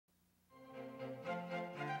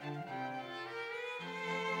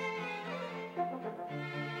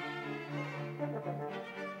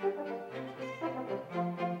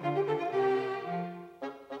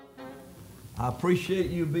appreciate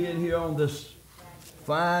you being here on this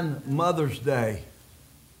fine Mother's Day.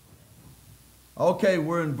 Okay,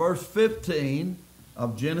 we're in verse 15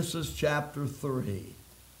 of Genesis chapter 3.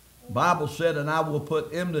 The Bible said, "And I will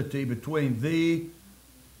put enmity between thee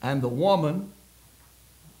and the woman,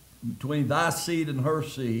 between thy seed and her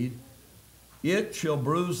seed. It shall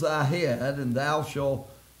bruise thy head, and thou shalt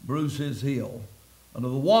bruise his heel. Unto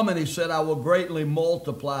the woman he said, I will greatly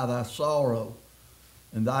multiply thy sorrow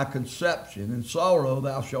and thy conception. In sorrow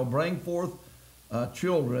thou shalt bring forth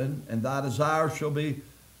children, and thy desire shall be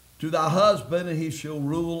to thy husband, and he shall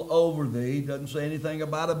rule over thee." Doesn't say anything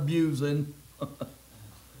about abusing.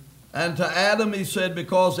 "And to Adam he said,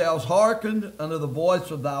 Because thou hast hearkened unto the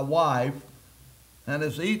voice of thy wife, and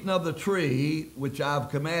hast eaten of the tree which I have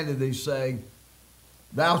commanded thee, saying,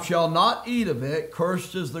 Thou shalt not eat of it,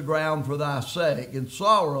 cursed is the ground for thy sake. In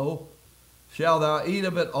sorrow shalt thou eat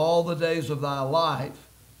of it all the days of thy life.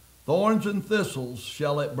 Thorns and thistles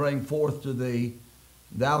shall it bring forth to thee.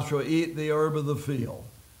 Thou shalt eat the herb of the field.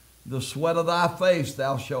 The sweat of thy face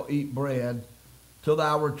thou shalt eat bread, till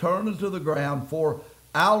thou return unto the ground. For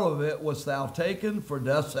out of it wast thou taken, for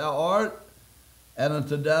dust thou art, and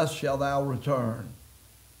unto dust shalt thou return.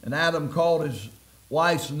 And Adam called his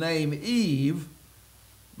wife's name Eve,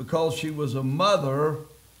 because she was a mother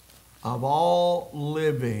of all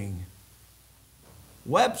living."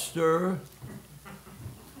 Webster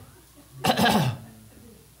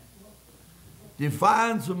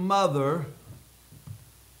defines a mother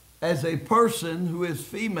as a person who is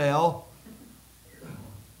female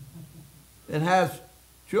and has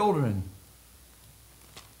children.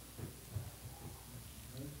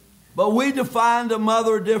 But we defined a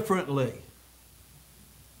mother differently.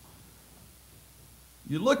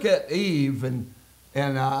 You look at Eve, and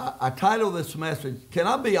I titled this message, "Can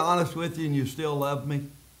I be honest with you and you still love me?"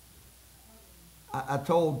 I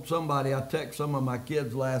told somebody, I texted some of my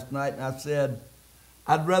kids last night, and I said,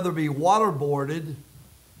 I'd rather be waterboarded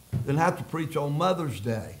than have to preach on Mother's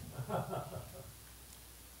Day.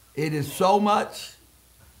 It is so much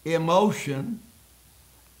emotion,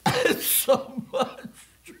 it's so much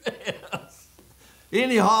stress.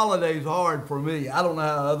 Any holiday's hard for me. I don't know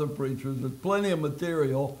how other preachers, there's plenty of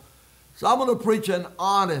material. So I'm going to preach an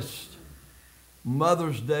honest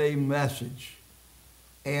Mother's Day message.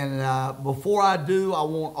 And before I do, I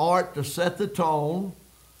want Art to set the tone,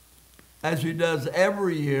 as he does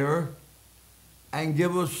every year, and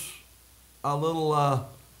give us a little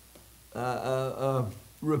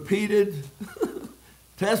repeated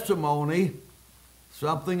testimony,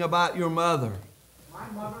 something about your mother. My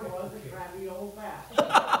mother was a crabby old bat.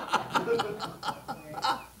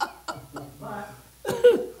 But,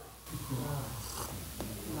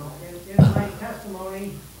 in my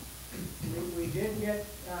testimony, we did get,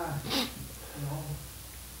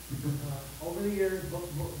 over the years,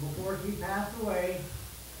 before she passed away,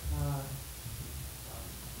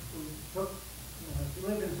 we took, she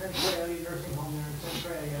lived in Centralia, nursing home there in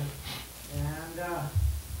Centralia, and,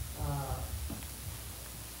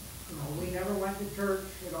 we never went to church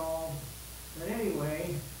at all. But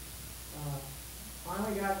anyway,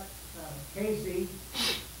 finally got Casey,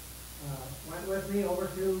 went with me over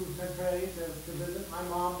to Centralia to visit my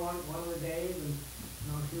mom one of the days, and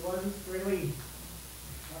she wasn't really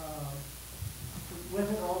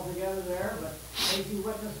with it all together there, but Casey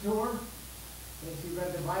witnessed to her. Casey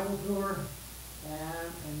read the Bible to her,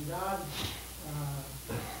 and God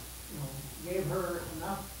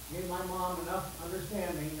gave my mom enough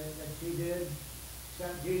understanding that she did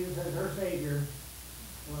accept Jesus as her Savior.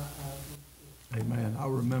 Amen. I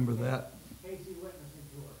remember that. Casey witnessing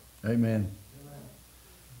to her. Amen.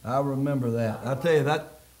 I remember that. I tell you,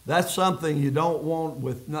 that's something you don't want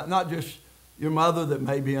with not just your mother that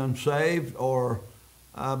may be unsaved, or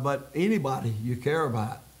but anybody you care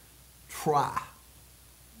about. Try.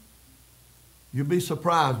 You'll be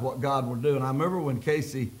surprised what God will do. And I remember when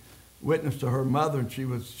Casey witnessed to her mother, and she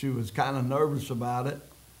was kind of nervous about it.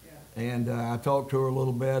 Yeah. And I talked to her a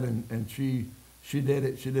little bit, and she did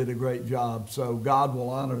it. She did a great job. So God will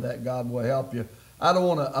honor that. God will help you. I don't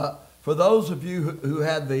want to, for those of you who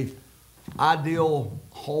had the ideal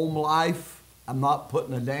home life, I'm not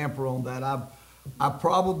putting a damper on that. I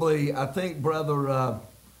think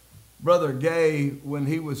Brother Gay, when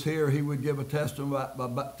he was here, he would give a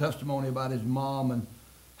testimony about his mom and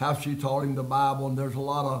how she taught him the Bible. And there's a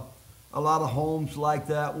lot of homes like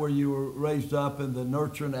that where you were raised up in the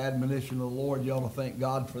nurture and admonition of the Lord. You ought to thank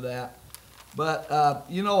God for that. But, a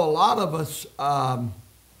lot of us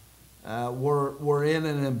were in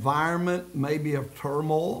an environment maybe of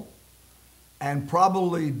turmoil, and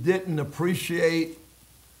probably didn't appreciate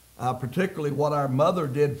particularly what our mother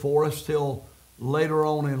did for us till later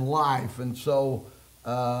on in life. And so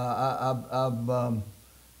I'm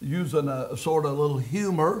using a sort of little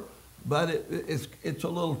humor, but it's a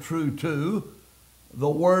little true too. The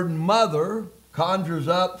word mother conjures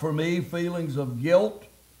up for me feelings of guilt,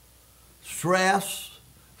 stress,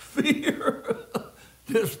 fear,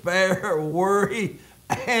 despair, worry,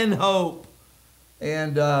 and hope.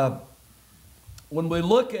 And when we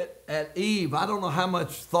look at Eve, I don't know how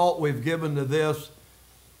much thought we've given to this,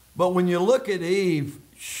 but when you look at Eve,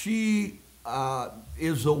 she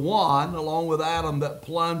is the one, along with Adam, that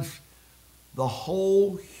plunged the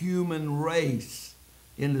whole human race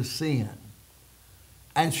into sin.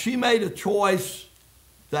 And she made a choice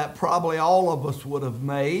that probably all of us would have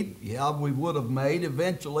made. Yeah, we would have made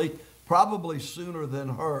eventually, probably sooner than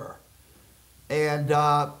her. And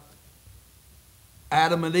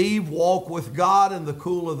Adam and Eve walked with God in the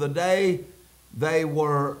cool of the day. They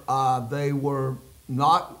were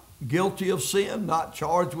not guilty of sin, not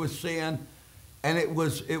charged with sin, and it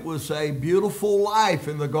was a beautiful life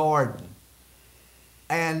in the garden.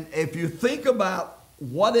 And if you think about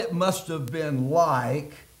what it must have been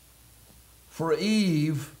like for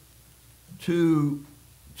Eve to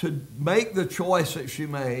make the choice that she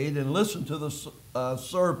made and listen to the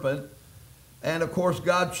serpent. And of course,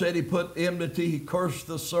 God said he put enmity, he cursed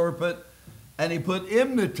the serpent, and he put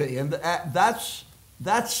enmity. And that's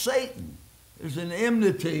Satan. There's an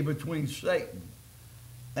enmity between Satan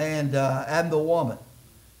and the woman.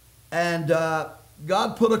 And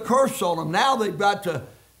God put a curse on them. Now they've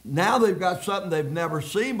got something they've never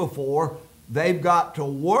seen before. They've got to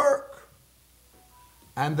work,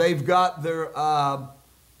 and they've got their, by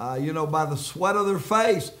the sweat of their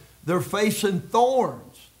face, they're facing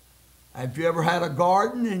thorns. Have you ever had a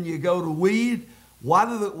garden and you go to weed? Why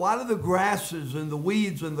do the grasses and the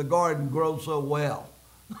weeds in the garden grow so well?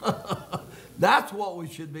 That's what we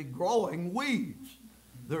should be growing, weeds.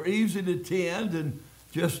 They're easy to tend and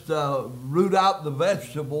just root out the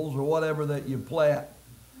vegetables or whatever that you plant.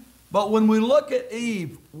 But when we look at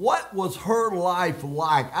Eve, what was her life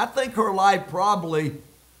like? I think her life probably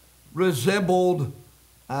resembled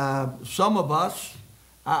some of us.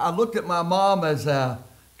 I looked at my mom as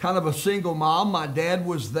kind of a single mom. My dad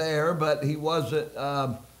was there, but he wasn't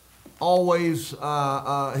always,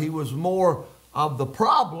 he was more of the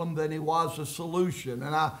problem than he was the solution.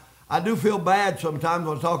 And I do feel bad sometimes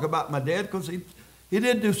when I talk about my dad, because he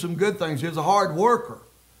did do some good things. He was a hard worker.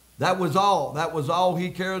 That was all. That was all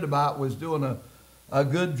he cared about, was doing a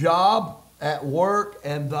good job at work.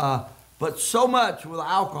 And but so much with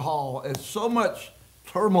alcohol and so much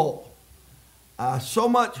turmoil, so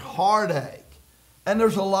much heartache. And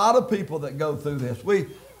there's a lot of people that go through this. We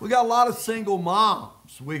got a lot of single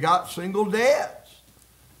moms. We got single dads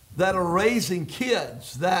that are raising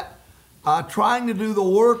kids, that are trying to do the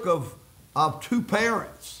work of two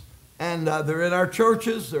parents. And they're in our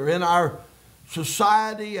churches, they're in our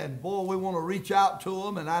society, and boy, we want to reach out to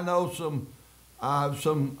them. And I know some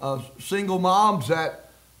single moms that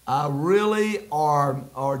really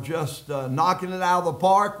are just knocking it out of the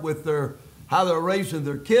park with how they're raising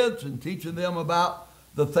their kids and teaching them about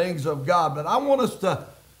the things of God. But I want us to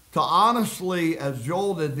honestly, as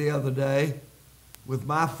Joel did the other day, with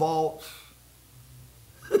my faults,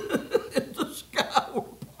 if the sky were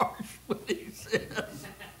partially, he says.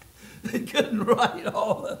 He couldn't write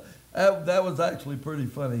all that. That was actually pretty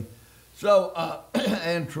funny. So,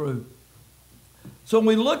 and true. So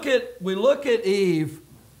when we look at Eve,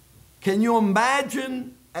 can you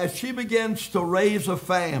imagine as she begins to raise a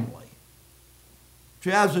family?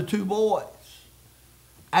 She has the two boys.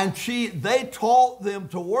 And they taught them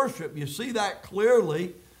to worship. You see that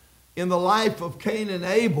clearly in the life of Cain and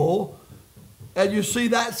Abel. And you see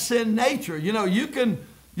that sin nature. You know, you can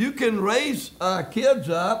raise kids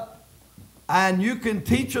up and you can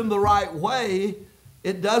teach them the right way.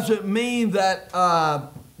 It doesn't mean that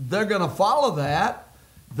they're going to follow that.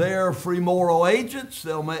 They're free moral agents.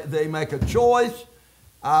 They make a choice.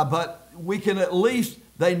 But we can at least,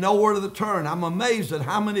 they know where to turn. I'm amazed at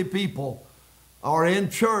how many people are in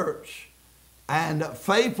church and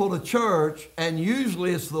faithful to church, and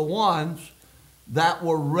usually it's the ones that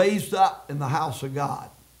were raised up in the house of God.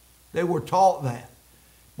 They were taught that.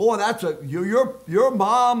 Boy, your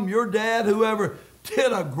mom, your dad, whoever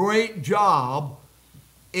did a great job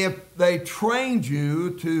if they trained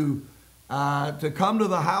you to come to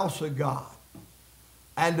the house of God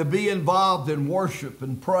and to be involved in worship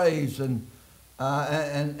and praise and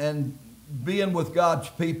being with God's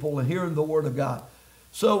people and hearing the Word of God.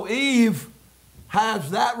 So Eve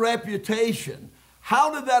has that reputation.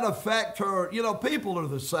 How did that affect her? You know, people are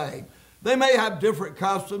the same. They may have different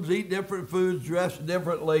customs, eat different foods, dress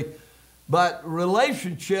differently, But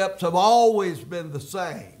relationships have always been the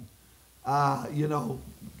same. You know,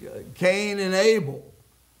 Cain and Abel,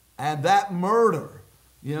 and that murder.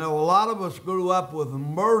 You know, a lot of us grew up with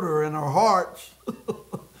murder in our hearts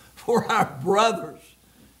for our brothers.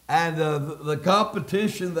 And the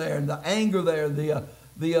competition there, and the anger there,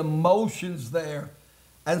 the emotions there.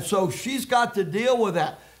 And so she's got to deal with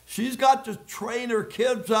that. She's got to train her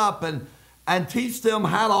kids up and teach them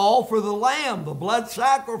how to offer the lamb, the blood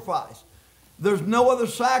sacrifice. There's no other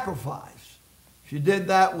sacrifice. She did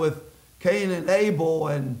that with Cain and Abel,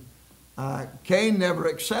 and Cain never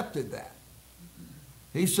accepted that.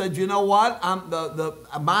 He said, you know what?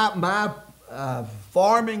 My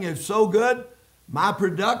farming is so good. My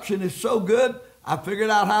production is so good. I figured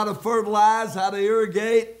out how to fertilize, how to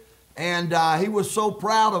irrigate. And he was so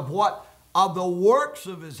proud of the works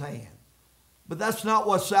of his hand. But that's not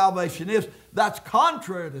what salvation is. That's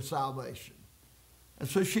contrary to salvation. And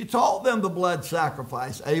so she taught them the blood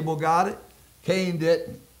sacrifice. Abel got it. Cain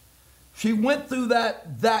didn't. She went through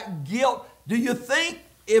that guilt. Do you think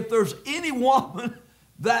if there's any woman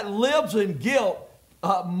that lives in guilt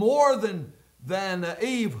more than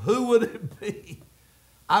Eve, who would it be?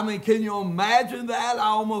 I mean, can you imagine that? I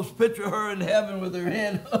almost picture her in heaven with her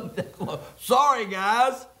hand up down. Sorry,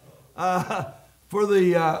 guys, for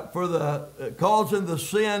the causing the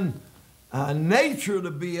sin nature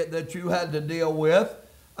to be it that you had to deal with.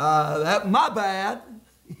 That my bad,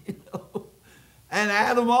 you know. And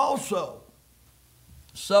Adam also.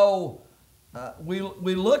 So we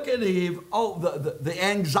look at Eve. Oh, the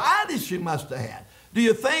anxiety she must have had. Do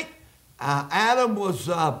you think Adam was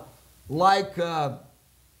like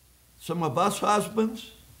some of us husbands?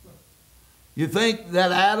 You think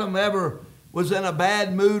that Adam ever was in a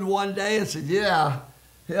bad mood one day and said, yeah,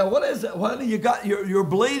 what is it? What do you got? You're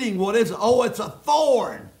bleeding. What is it? Oh, it's a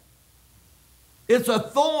thorn. It's a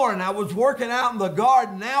thorn. I was working out in the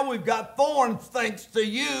garden. Now we've got thorns thanks to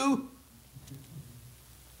you.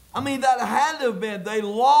 I mean, that had to have been. They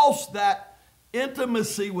lost that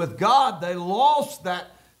intimacy with God. They lost that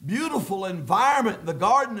beautiful environment, the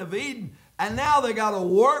Garden of Eden. And now they got to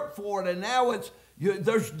work for it. And now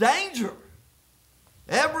there's danger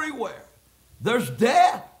everywhere. There's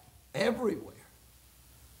death everywhere.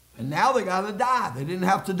 And now they got to die. They didn't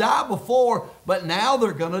have to die before, but now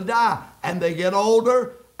they're going to die. And they get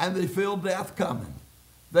older and they feel death coming.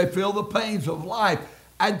 They feel the pains of life.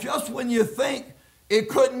 And just when you think it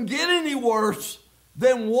couldn't get any worse,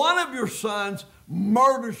 then one of your sons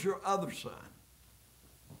murders your other son.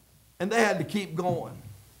 And they had to keep going.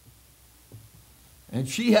 And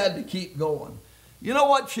she had to keep going. You know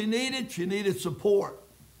what she needed? She needed support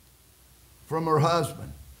from her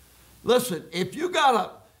husband. Listen, if you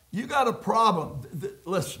got a problem,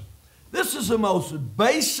 listen, this is the most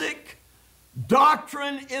basic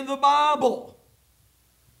doctrine in the Bible.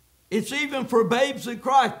 It's even for babes in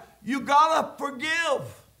Christ. You got to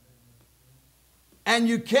forgive. And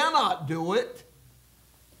you cannot do it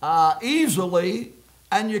easily,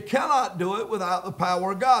 and you cannot do it without the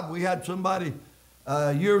power of God. We had somebody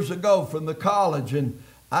years ago from the college, and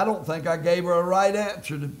I don't think I gave her a right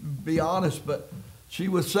answer, to be honest, but she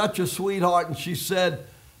was such a sweetheart, and she said,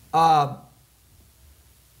 I've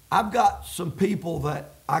got some people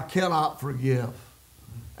that I cannot forgive.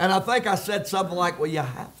 And I think I said something like, well, you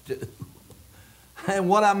have to. And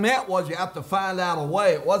what I meant was you have to find out a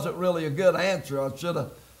way. It wasn't really a good answer. I should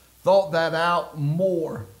have thought that out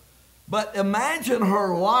more. But imagine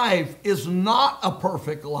her life is not a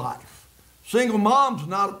perfect life. Single mom's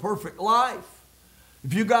not a perfect life.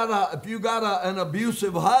 If you got an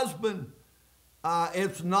abusive husband,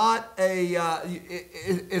 it's not a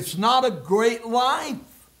great life,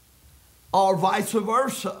 or vice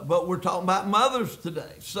versa. But we're talking about mothers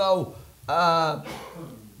today. So I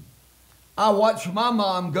watched my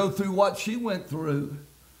mom go through what she went through,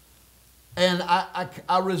 and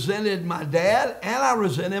I resented my dad and I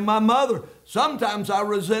resented my mother. Sometimes I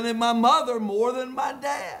resented my mother more than my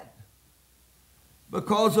dad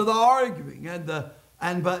because of the arguing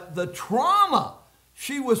but the trauma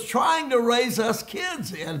she was trying to raise us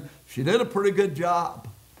kids in. She did a pretty good job.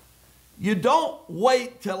 You don't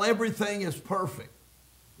wait till everything is perfect.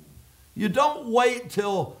 You don't wait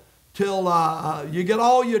till you get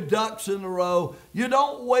all your ducks in a row. You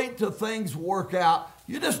don't wait till things work out.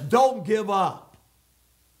 You just don't give up.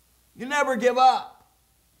 You never give up.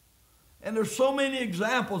 And there's so many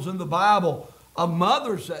examples in the Bible of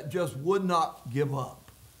mothers that just would not give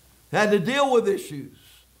up. They had to deal with issues,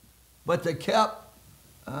 but they kept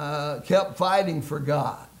fighting for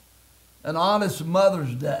God. An honest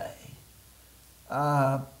Mother's Day.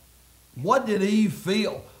 What did Eve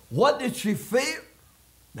feel? What did she feel?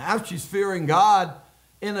 Now she's fearing God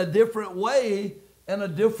in a different way, in a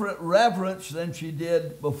different reverence than she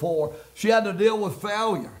did before. She had to deal with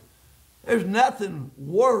failure. There's nothing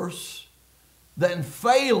worse than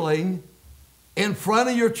failing in front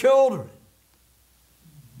of your children.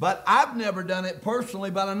 But I've never done it personally,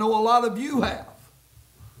 but I know a lot of you have.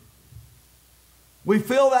 We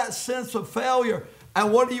feel that sense of failure,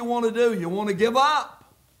 and what do you want to do? You want to give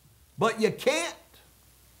up, but you can't.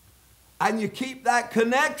 And you keep that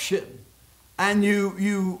connection, and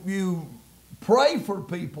you pray for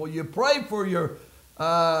people. You pray for your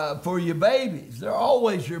babies. They're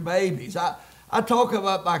always your babies. I talk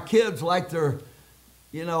about my kids like they're,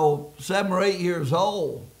 7 or 8 years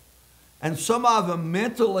old, and some of them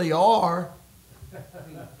mentally are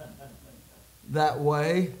that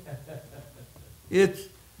way. It's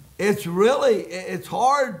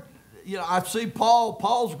hard. I see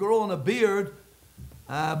Paul's growing a beard,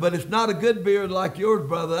 but it's not a good beard like yours,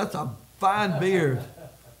 brother. That's a fine beard.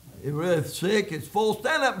 It's really thick. It's full.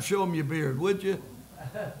 Stand up and show them your beard, would you?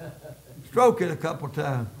 Stroke it a couple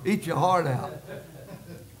times. Eat your heart out.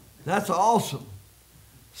 That's awesome.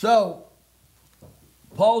 So,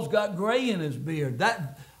 Paul's got gray in his beard.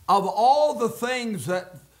 That, of all the things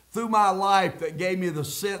that through my life that gave me the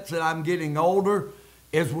sense that I'm getting older,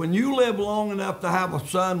 is when you live long enough to have a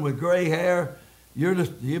son with gray hair, you're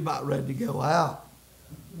about ready to go out.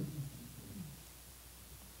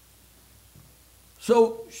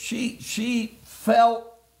 So she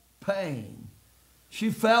felt pain. She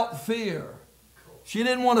felt fear. She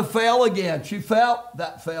didn't want to fail again. She felt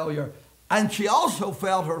that failure. And she also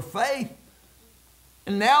felt her faith.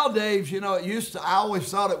 And nowadays, I always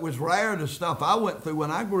thought it was rare, the stuff I went through when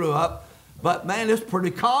I grew up. But man, it's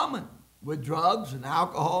pretty common with drugs and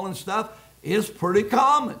alcohol and stuff. It's pretty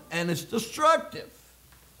common, and it's destructive.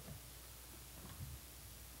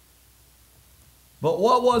 But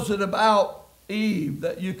what was it about Eve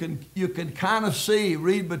that you can kind of see,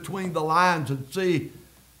 read between the lines and see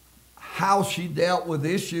how she dealt with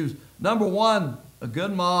issues? Number one, a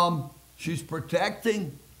good mom, she's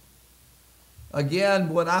protecting.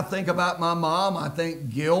 Again, when I think about my mom, I think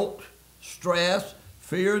guilt, stress,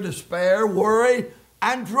 fear, despair, worry,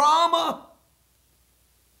 and drama.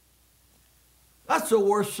 That's the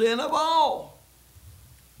worst sin of all.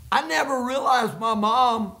 I never realized my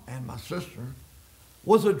mom and my sister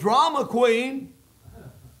was a drama queen.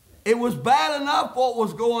 It was bad enough what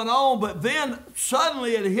was going on, but then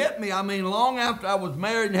suddenly it hit me. I mean, long after I was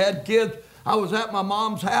married and had kids, I was at my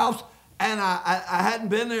mom's house, and I hadn't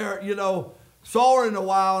been there, saw her in a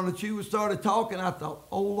while, and she started talking. I thought,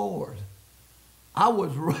 oh, Lord, I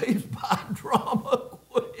was raised by a drama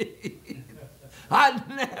queen. I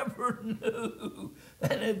never knew.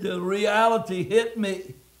 And the reality hit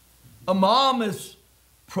me. A mom is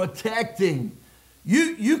protecting.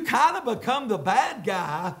 You kind of become the bad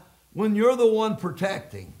guy when you're the one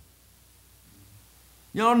protecting.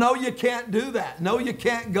 No, you can't do that. No, you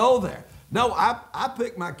can't go there. No, I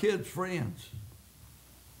pick my kids' friends.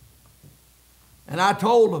 And I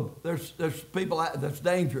told them there's people that's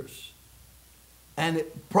dangerous. And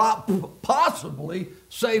it possibly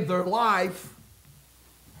saved their life.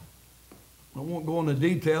 I won't go into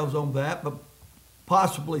details on that, but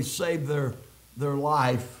possibly saved their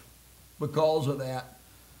life because of that.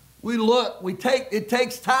 It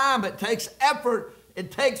takes time, it takes effort,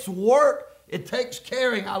 it takes work, it takes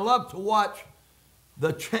caring. I love to watch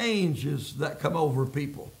the changes that come over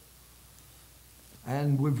people.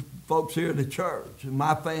 And with folks here at the church and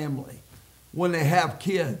my family, when they have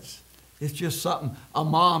kids, it's just something, a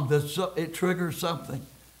mom does, it triggers something.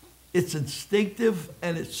 It's instinctive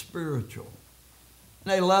and it's spiritual.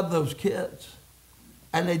 And they love those kids.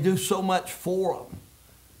 And they do so much for them.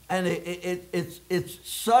 And it's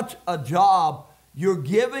such a job. You're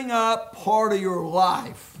giving up part of your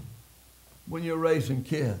life when you're raising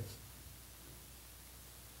kids.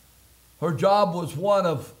 Her job was one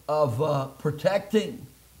of protecting.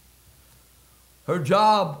 Her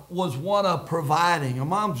job was one of providing. A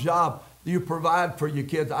mom's job, you provide for your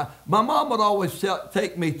kids. My mom would always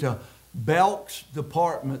take me to Belk's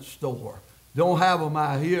department store. Don't have them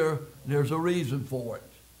out here. There's a reason for it.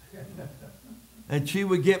 And she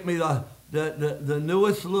would get me the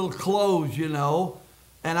newest little clothes,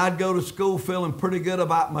 and I'd go to school feeling pretty good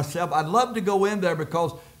about myself. I'd love to go in there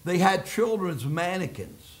because they had children's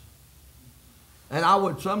mannequins. And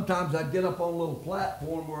sometimes I'd get up on a little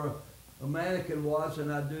platform where a mannequin was,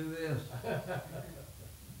 and I'd do this.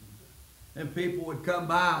 And people would come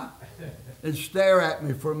by and stare at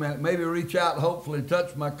me for a minute, maybe reach out and hopefully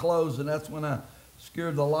touch my clothes, and that's when I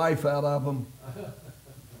scared the life out of them.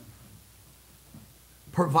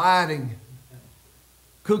 Providing.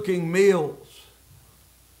 cooking meals.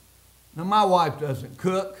 Now, my wife doesn't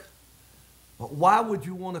cook, but why would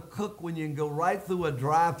you want to cook when you can go right through a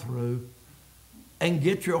drive-thru and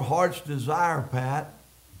get your heart's desire, Pat?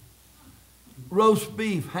 Roast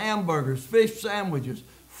beef, hamburgers, fish sandwiches,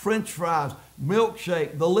 French fries,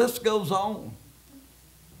 milkshake, the list goes on.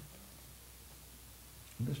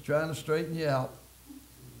 I'm just trying to straighten you out.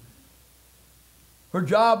 Her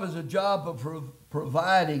job is a job of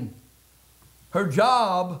providing. Her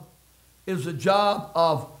job is a job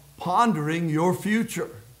of pondering your future.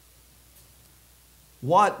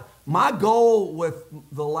 What my goal with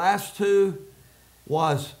the last two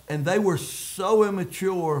was, and they were so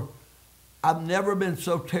immature, I've never been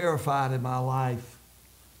so terrified in my life.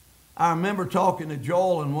 I remember talking to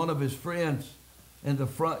Joel and one of his friends in the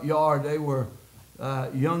front yard. They were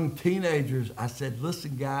young teenagers. I said,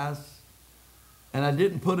 listen, guys, and I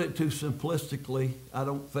didn't put it too simplistically, I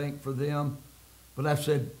don't think, for them, but I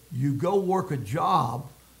said, you go work a job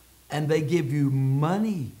and they give you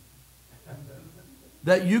money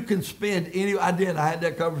that you can spend any. I had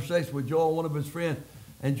that conversation with Joel, one of his friends,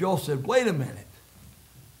 and Joel said, wait a minute,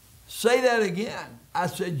 say that again. I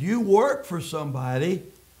said, you work for somebody,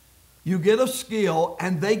 you get a skill,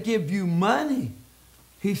 and they give you money.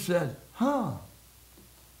 He said, huh.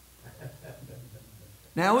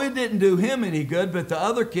 Now, it didn't do him any good, but the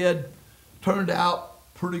other kid turned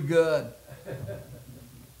out pretty good.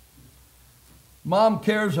 Mom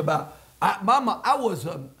cares about.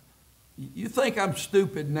 You think I'm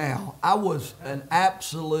stupid now. I was an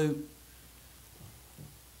absolute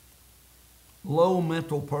low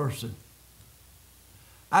mental person.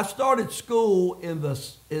 I started school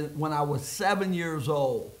when I was 7 years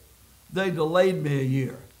old. They delayed me a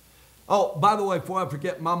year. Oh, by the way, before I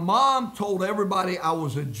forget, my mom told everybody I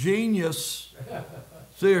was a genius,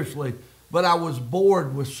 seriously, but I was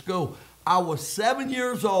bored with school. I was 7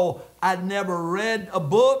 years old. I'd never read a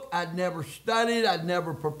book. I'd never studied. I'd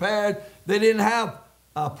never prepared. They didn't have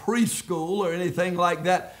a preschool or anything like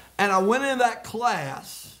that. And I went in that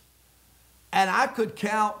class, and I could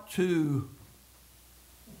count to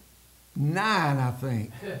 9, I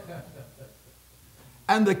think.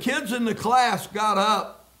 And the kids in the class got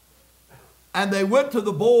up, and they went to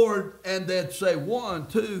the board, and they'd say 1,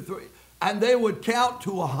 2, 3, and they would count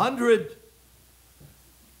to 100.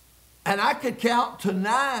 And I could count to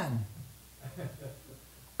 9.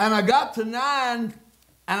 And I got to 9,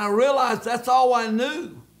 and I realized that's all I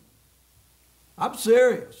knew. I'm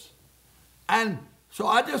serious. And so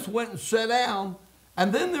I just went and sat down,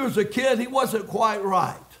 and then there was a kid, he wasn't quite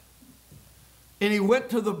right. And he went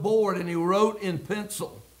to the board, and he wrote in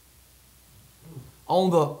pencil on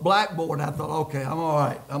the blackboard. I thought, okay, I'm all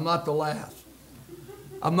right. I'm not the last.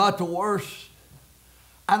 I'm not the worst.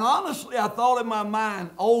 And honestly, I thought in my mind,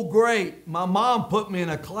 oh, great, my mom put me in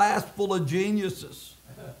a class full of geniuses.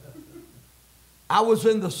 I was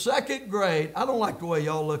in the 2nd grade. I don't like the way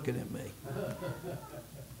y'all looking at me.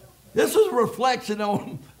 This is a reflection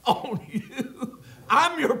on you.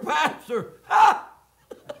 I'm your pastor.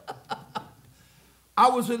 I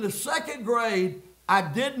was in the 2nd grade. I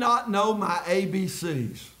did not know my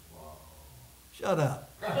ABCs. Shut up.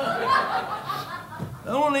 I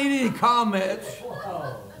don't need any comments.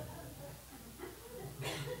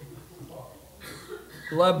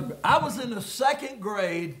 I was in the 2nd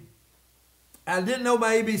grade. I didn't know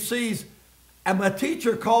my ABCs. And my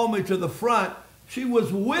teacher called me to the front. She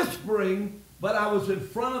was whispering, but I was in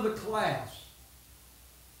front of the class.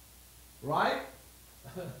 Right?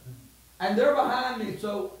 And they're behind me.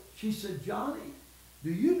 So she said, Johnny,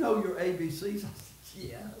 do you know your ABCs? I said,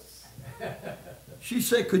 yes. She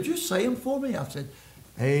said, could you say them for me? I said,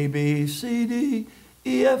 A, B, C, D,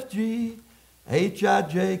 E, F, G, H, I,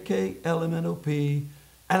 J, K, L, M, N, O, P.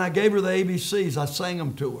 And I gave her the ABCs. I sang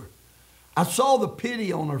them to her. I saw the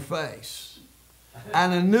pity on her face.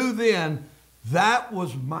 And I knew then that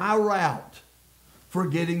was my route for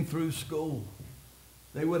getting through school.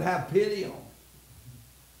 They would have pity on me.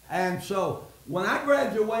 And so when I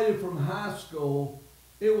graduated from high school,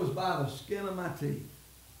 it was by the skin of my teeth.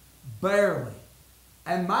 Barely.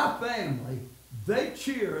 And my family, they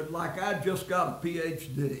cheered like I just got a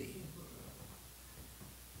PhD.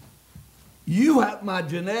 You have my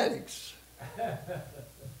genetics.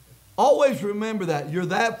 Always remember that. You're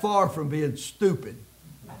that far from being stupid.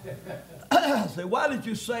 Say, why did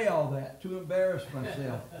you say all that? To embarrass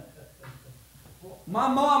myself. My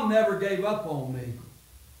mom never gave up on me.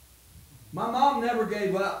 My mom never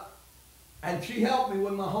gave up. And she helped me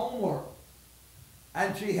with my homework.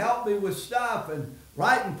 And she helped me with stuff and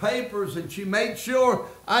writing papers, and she made sure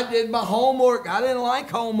I did my homework. I didn't like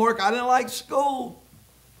homework. I didn't like school.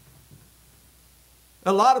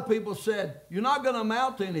 A lot of people said, you're not going to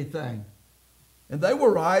amount to anything. And they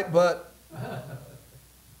were right, but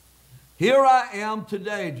here I am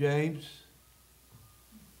today, James.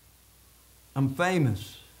 I'm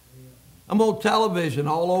famous. I'm on television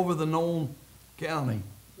all over the known county.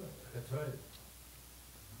 That's right.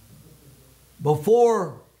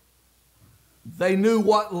 Before they knew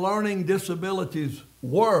what learning disabilities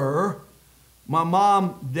were, my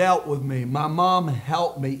mom dealt with me. My mom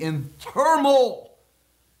helped me in turmoil.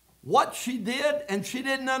 What she did, and she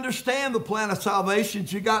didn't understand the plan of salvation.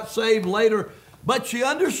 She got saved later, but she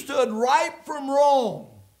understood right from wrong.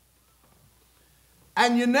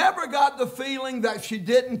 And you never got the feeling that she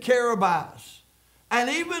didn't care about us. And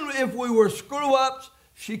even if we were screw-ups,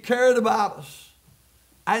 she cared about us.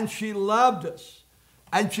 And she loved us.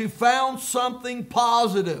 And she found something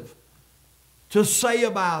positive to say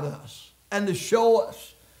about us and to show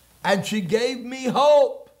us. And she gave me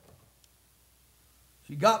hope.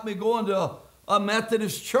 She got me going to a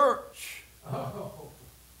Methodist church. Oh.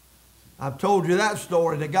 I've told you that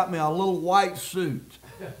story. They got me a little white suit.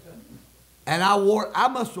 And I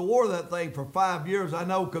must have wore that thing for 5 years, I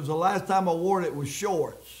know, because the last time I wore it was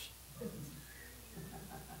shorts.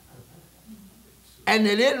 And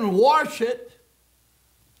they didn't wash it.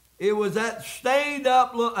 It was that stained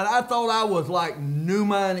up look, and I thought I was like new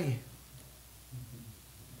money.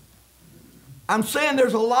 I'm saying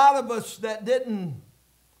there's a lot of us that didn't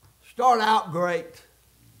start out great.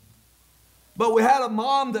 But we had a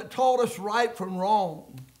mom that taught us right from wrong.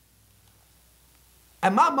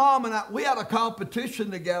 And my mom and I, we had a competition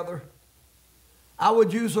together. I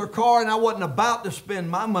would use her car, and I wasn't about to spend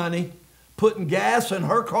my money putting gas in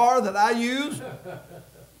her car that I used.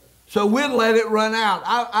 So we'd let it run out.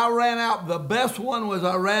 I ran out. The best one was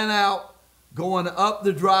I ran out going up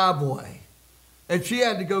the driveway. And she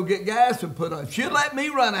had to go get gas and put on. She'd let me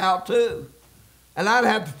run out too. And I'd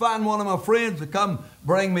have to find one of my friends to come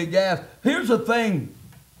bring me gas. Here's the thing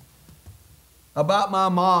about my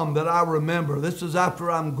mom that I remember. This is after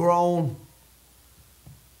I'm grown.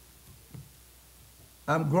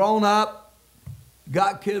 I'm grown up,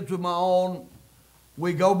 got kids of my own.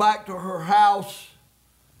 We go back to her house.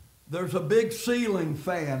 There's a big ceiling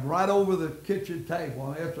fan right over the kitchen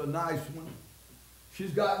table. It's a nice one.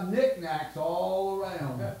 She's got knickknacks all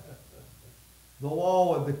around the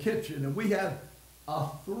wall of the kitchen. And we had a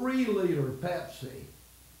 3-liter Pepsi.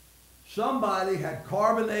 Somebody had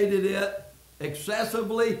carbonated it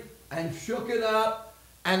excessively and shook it up,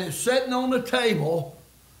 and it's sitting on the table.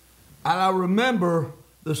 And I remember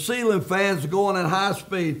the ceiling fans going at high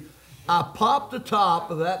speed. I popped the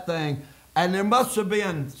top of that thing, and there must have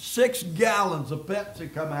been 6 gallons of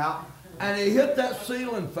Pepsi come out, and it hit that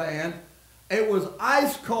ceiling fan. It was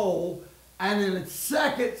ice cold, and in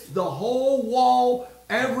seconds, the whole wall,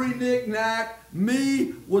 every knick-knack,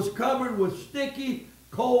 me was covered with sticky,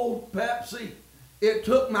 cold Pepsi. It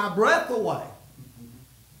took my breath away.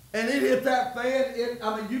 And it hit that fan.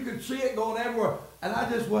 I mean, you could see it going everywhere. And I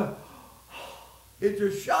just went, it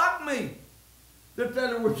just shocked me that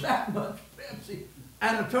there was that much Pepsi.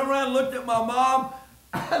 And I turned around and looked at my mom.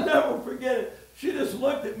 I'll never forget it. She just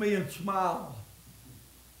looked at me and smiled.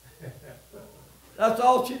 That's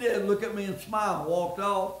all she did, look at me and smile, walked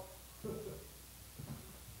off.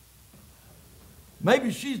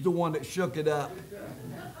 Maybe she's the one that shook it up.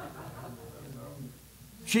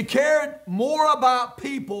 She cared more about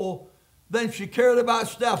people than she cared about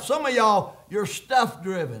stuff. Some of y'all, you're stuff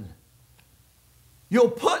driven.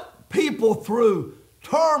 You'll put people through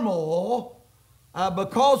turmoil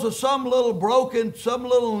because of some little broken, some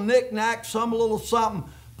little knick-knack, some little something.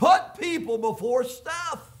 Put people before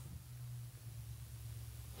stuff.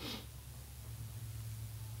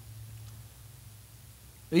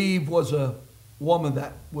 Eve was a woman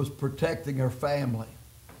that was protecting her family.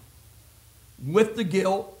 With the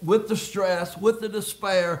guilt, with the stress, with the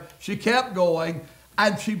despair, she kept going,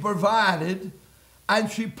 and she provided, and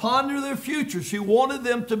she pondered their future. She wanted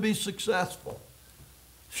them to be successful.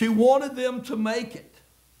 She wanted them to make it.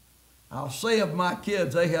 I'll say of my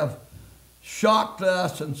kids, they have shocked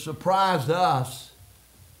us and surprised us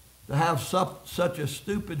to have such a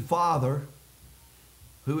stupid father,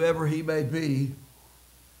 whoever he may be.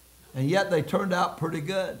 And yet they turned out pretty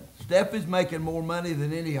good. Steph making more money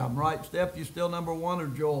than any of them, right? Steph, you still number one, or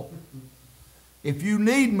Joel? If you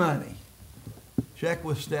need money, check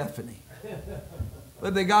with Stephanie.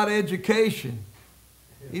 But they got education.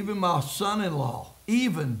 Even my son-in-law,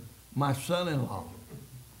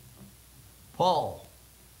 Paul,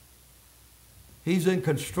 he's in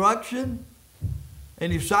construction,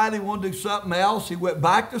 and he decided he wanted to do something else. He went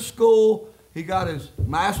back to school. He got his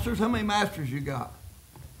master's. How many masters you got?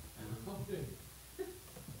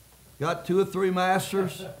 got 2 or 3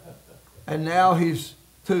 masters, and now he's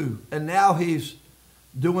 2. And now he's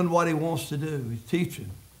doing what he wants to do. He's teaching,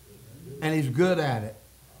 and he's good at it.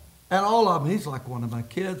 And all of them, he's like one of my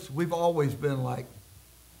kids. We've always been like.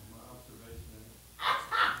 My observation,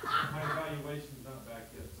 my evaluation's not back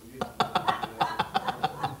yet, so we have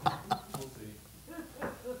to we'll see.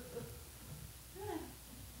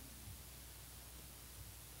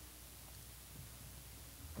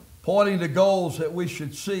 Pointing to goals that we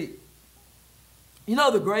should seek. You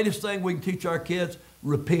know the greatest thing we can teach our kids?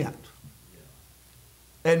 Repent.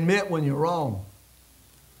 Admit when you're wrong.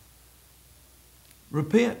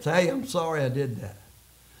 Repent. Say, hey, I'm sorry I did that.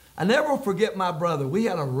 I never forget my brother. We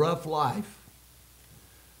had a rough life.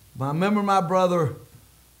 But I remember my brother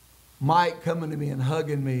Mike coming to me and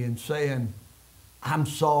hugging me and saying, I'm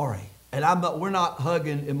sorry. And we're not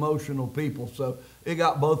hugging emotional people, so it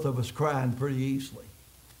got both of us crying pretty easily.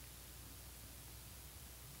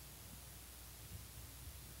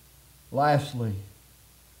 Lastly,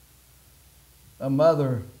 a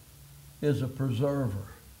mother is a preserver.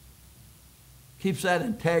 Keeps that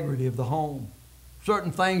integrity of the home.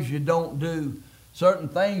 Certain things you don't do. Certain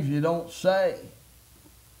things you don't say.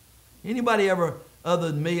 Anybody ever,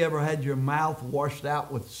 other than me, ever had your mouth washed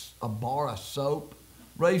out with a bar of soap?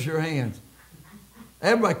 Raise your hands.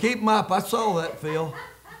 Everybody, keep them up. I saw that, Phil.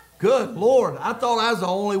 Good Lord, I thought I was the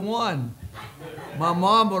only one. My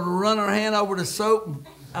mom would run her hand over the soap, and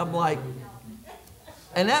I'm like,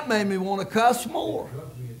 and that made me want to cuss more.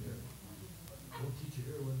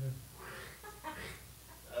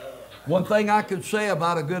 One thing I could say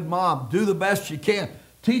about a good mom, do the best you can.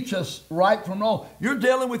 Teach us right from wrong. You're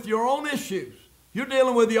dealing with your own issues. You're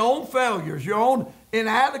dealing with your own failures, your own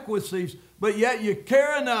inadequacies, but yet you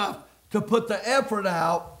care enough to put the effort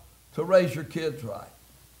out to raise your kids right.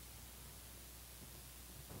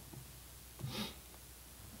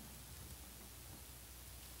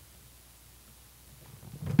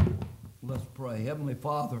 Let's pray. Heavenly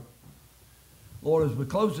Father, Lord, as we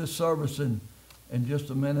close this service in just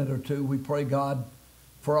a minute or two, we pray, God,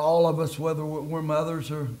 for all of us, whether we're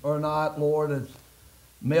mothers or not, Lord, as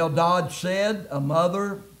Mel Dodge said, a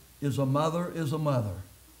mother is a mother is a mother.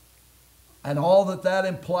 And all that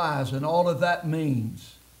implies and all that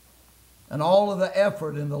means and all of the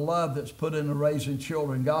effort and the love that's put into raising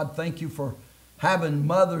children. God, thank you for having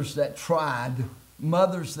mothers that tried,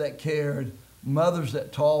 mothers that cared, mothers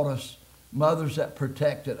that taught us, mothers that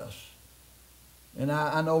protected us. And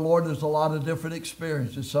I know, Lord, there's a lot of different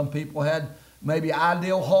experiences. Some people had maybe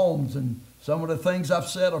ideal homes, and some of the things I've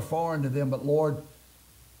said are foreign to them. But, Lord,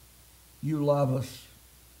 you love us.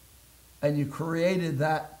 And you created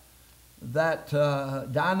that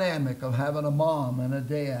dynamic of having a mom and a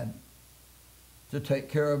dad to take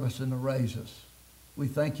care of us and to raise us. We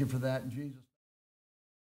thank you for that in Jesus' name.